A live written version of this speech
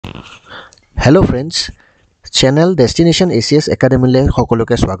Hello friends, channel Destination ACS Academy le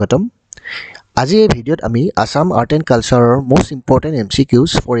সকলোকে স্বাগতম। আজি এই ভিডিঅ'ত আমি Assam Art and Culture most important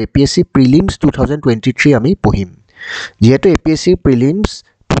MCQs for APSC Prelims 2023 আমি পঢ়িম। যেহেতু APSC Prelims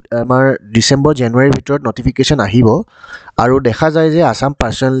আমাৰ ডিসেম্বৰ জানুৱাৰীৰ ভিতৰত নটিফিকেশন আহিব আৰু দেখা যায় যে Assam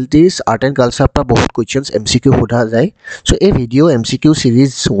Personalities Art and Culture পৰা বহুত কোৱেশ্চনছ MCQ সোধা যায়। সো এই ভিডিঅ' MCQ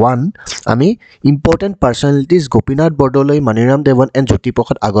সিৰিজ 1 আমি ইম্পৰ্টেন্ট পাৰ্সোনালিটিজ গোপীনাথ বৰদলৈ, মণিৰাম দেৱান এণ্ড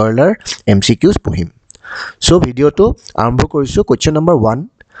জ্যোতিপ্ৰসাদ আগৰৱালাৰ MCQs পঢ়িম। সো ভিডিঅ'টো আৰম্ভ কৰিছো। Question number 1,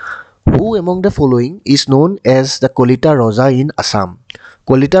 Who among the following is known as the Kolita Raja in Assam?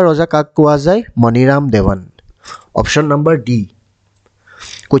 Kolita Raja কাক কোৱা যায়? Maniram Dewan. Option number D.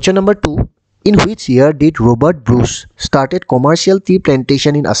 Question number 2, in which year did Robert Bruce started commercial tea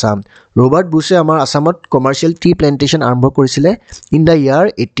plantation in Assam? Robert Bruce আমাৰ আসামত commercial tea plantation আৰম্ভ কৰিছিলে in the year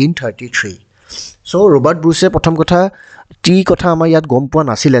 1833. So Robert Bruce প্ৰথম কথা T কথা আমাৰ ইয়াত গম পোৱা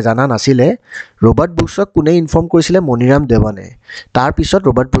নাছিলে, জানা নাছিলে। ৰবাৰ্ট ব্ৰুছক কোনে ইনফৰ্ম কৰিছিলে? মণিৰাম দেৱানে। তাৰ পিছত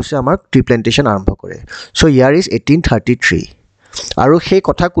ৰবাৰ্ট ব্ৰুছে আমাৰ টি প্লেন্টেশন আৰম্ভ কৰে। সো ইয়াৰ ইজ 1833 আৰু সেই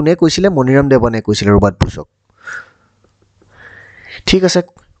কথা কোনে কৈছিলে? মণিৰাম দেৱানে কৈছিলে ৰবাৰ্ট ব্ৰুছক। ঠিক আছে।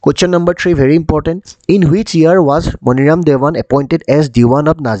 Question number 3, very important. In which year was Maniram Devan appointed as Diwan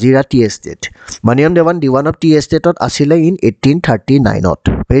of Nazira Tea Estate? Maniram Devan Diwan of Tea Estate asile in 1839.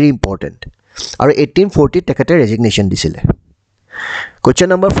 Very important. আৰু 1840 তেখেতে ৰেজিগনেশ্যন দিছিলে। Question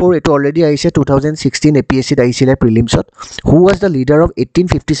number 4, এটো already আহিছে 2016 APSC আহিছিলে প্ৰিলিমছত। Who was the leader of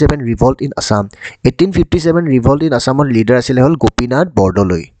 1857 revolt in Assam? 1857 revolt in Assamৰ leader আছিলে হল গোপীনাথ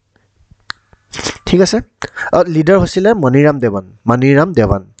বৰদলৈ। ঠিক আছে। Leader হৈছিলে মণিৰাম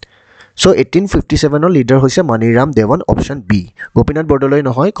দেৱান। সো 1857 ৰ লিডাৰ হৈছে মণিৰাম দেৱান। Option B. গোপীনাথ বৰদলৈ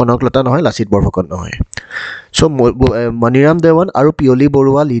নহয়, কনকলতা নহয়, লাচিত বৰফুকন নহয়। সো মণিৰাম দেৱান আৰু পিয়লি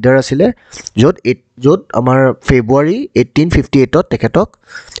বৰুৱা লিডাৰ আছিলে, য'ত আমাৰ ফেব্ৰুৱাৰী 1858 ত তেখেতক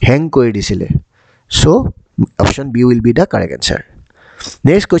হেং কৰি দিছিলে। So option B will be da correct answer.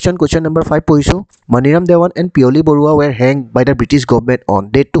 Next question, question number 5 পঢ়িছো। Maniram Dewan and Piyali Barua were hanged by the British government on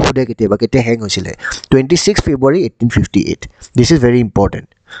date to hude কেতিয়া hang হৈছিলে? 26 February 1858. This is very important.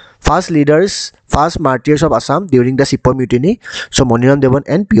 First leaders, first martyrs of Assam during the Sippor mutiny. So Moniram Devan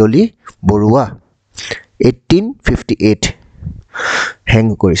and Pioli Borua 1858 hang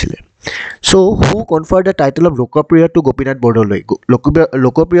korisile. So who conferred the title of Lokapriya to Gopinath Bordoloi?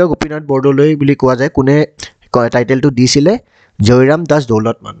 Lokapriya Gopinath Bordoloi বুলি কোৱা যায়। কোনে টাইটেলটো দিছিলে? জয়ৰাম দাস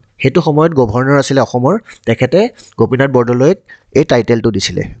দৌলতমান। হেতু সময়ত governor আছিলে অসমৰ, তেখেতে গোপীনাথ বৰদলৈক এই টাইটেলটো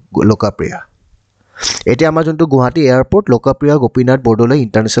দিছিলে লোকপ্ৰিয়া। এতিয়া আমাৰ যোনটো Guwahati airport লোকপ্ৰিয়া Gopinath Bordoloi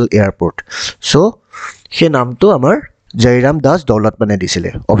international airport. So সেই নামটো আমাৰ জয়ৰাম দাস দৌলতমানে দিছিলে।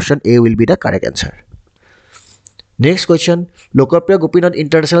 Option A will be da correct answer. Next question, লোকপ্ৰিয়া Gopinath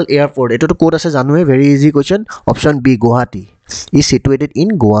international airport এটোটো ক'ত আছে জানোৱে? Very easy question. Option B Guwahati. Is সিটুৱেটেড in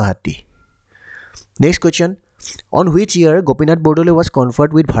Guwahati. Next question, on which year Gopinath Bordoloi was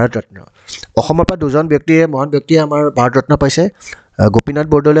conferred with Bharat Ratna? অসমৰ পৰা দুজন ব্যক্তিয়ে মহান ব্যক্তিয়ে আমাৰ ভাৰত ৰত্ন পাইছে, গোপীনাথ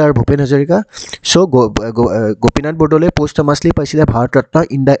বৰদলৈ আৰু ভূপেন হাজৰিকা। সো গোপীনাথ বৰদলৈ পোষ্টমাছলি পাইছিলে Bharat Ratna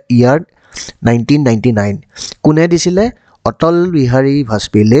in the year 1999। কোনে দিছিলে? অটল বিহাৰী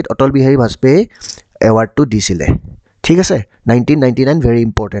বাজপেয়ী, লেট অটল বিহাৰী বাজপেয়ী এৱাৰ্ডটো দিছিলে। ঠিক আছে। 1999, very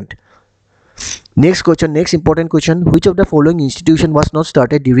important. Next question, next important question. Which of the following institution was not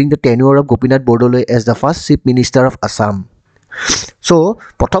started during the tenure of Gopinath Bordoloi as the first Chief Minister of Assam? So,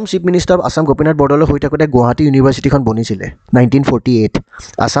 প্ৰথম Chief Minister of Assam Gopinath Bordoloi হৈ থাকোঁতে Guwahati ইউনিভাৰ্চিটিখন বনিছিলে 1948।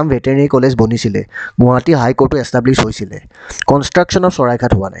 Assam veterinary college বনিছিলে। Guwahati হাই কোৰ্টো establish হৈছিলে। Construction of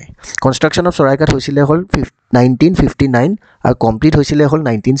Saraighat হোৱা নাই। Construction of Saraighat হৈছিলে হ'ল 1959 আৰু complete হৈছিলে হ'ল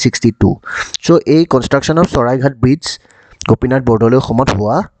 1962। চ' এই construction of Saraighat bridge Gopinath বৰদলৈৰ সময়ত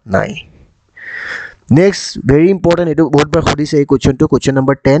হোৱা নাই। Next, very important, etu bahut bar khudise ei question to. Question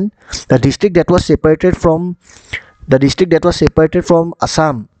number 10, the district that was separated from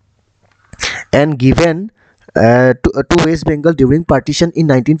Assam and given to West Bengal during partition in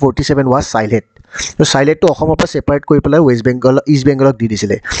 1947 was Sylhet. So Sylhet to অসমৰ পৰা separate কৰি পেলাই West Bengal, East Bengalক দি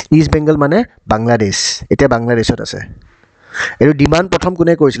দিছিলে। East Bengal মানে বাংলাদেশ, এতিয়া বাংলাদেশত আছে। এটো ডিমান্ড প্ৰথম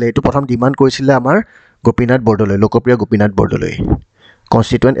কোনে কৰিছিলে? এটো প্ৰথম ডিমান্ড কৰিছিলে আমাৰ গোপীনাথ বৰদলৈ, লোকপ্ৰিয় গোপীনাথ বৰদলৈ।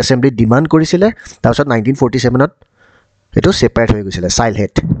 কনষ্টিটুৱেণ্ট এছেম্বলিত ডিমান্ড কৰিছিলে, তাৰপিছত 1947ত এইটো ছেপাৰেট হৈ গৈছিলে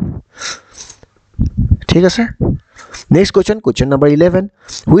চাইলহেট। ঠিক আছে। Next question, question number 11,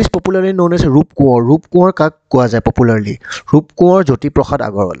 who is popularly known as ৰূপ কোঁৱৰ? ৰূপ কোঁৱৰ কাক কোৱা যায় পপুলাৰলি? ৰূপ কোঁৱৰ জ্যোতিপ্ৰসাদ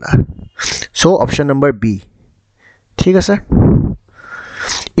আগৰৱালা। চ' অপশ্যন নম্বৰ বি। ঠিক আছে।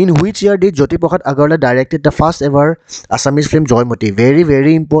 In which year did Jyotiprasad Agarwala directed the first ever Assamese film Joymati? Very,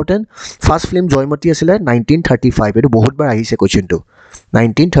 very important. First film Joymati asile 1935. Etu bahut bar ahise question to.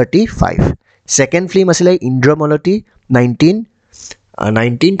 1935. Second film asile Indramalati 19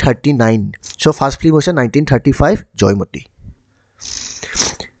 1939. So first film was 1935 Joymoti.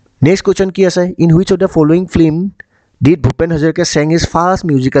 Next question ki ase, in which of the following film did Bhupen Hazarika sang his first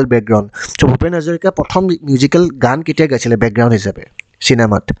musical background? So Bhupen Hazarika prothom musical gan ketia gaisile background hisabe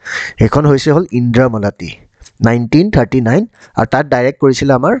cinemat. Ekhon hoise hol Indra Malati 1939 aru tat direct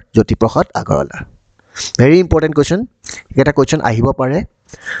korisile amar Jyoti Prasad Agarwala. Very important question. Eta question ahibo pare.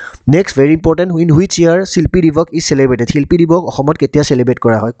 Next, very important, in which year Shilpi Divok is celebrated? Shilpi Divok Ahomot ketia celebrate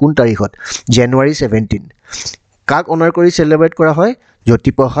kora hoy? Kun tarikhot? January 17. Kak honor kori celebrate kora hoy?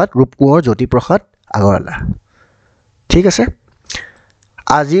 Jyoti Prasad, Rupkumar Jyoti Prasad Agarwala. ঠিক আছে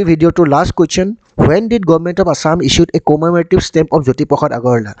আজি video to last question, when did government of Assam issued a commemorative stamp of Jyoti Prasad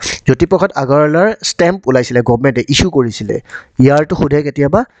Agarwala? Jyoti Prasad Agarwalar stamp ulaisile government issue korisile year to khode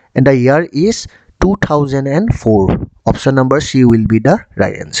ketiaba and the year is 2004. Option number C will be the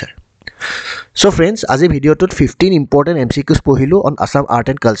right answer. So friends, আজি video to 15 important MCQs পঢ়িলো on Assam art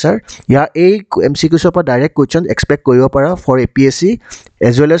and culture. ইয়াৰ এই MCQs পৰা direct questions expect কৰিব পাৰা for APSC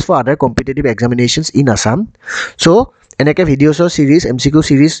as well as for other competitive examinations in Assam. So এনেকে ভিডিওছৰ series MCQ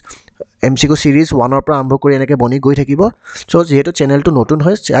series 1 ৰ পৰা আৰম্ভ কৰি এনেকে বনি গৈ থাকিব. So যেহেতু চেনেলটো নতুন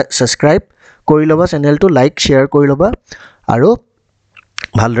হয় subscribe কৰি লবা, চেনেলটো like share কৰি লবা আৰু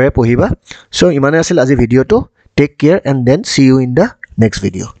ভালদৰে পঢ়িবা. So ইমানে আছিল আজি ভিডিওটো. Take care and then see you in the next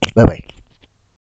video. Bye bye.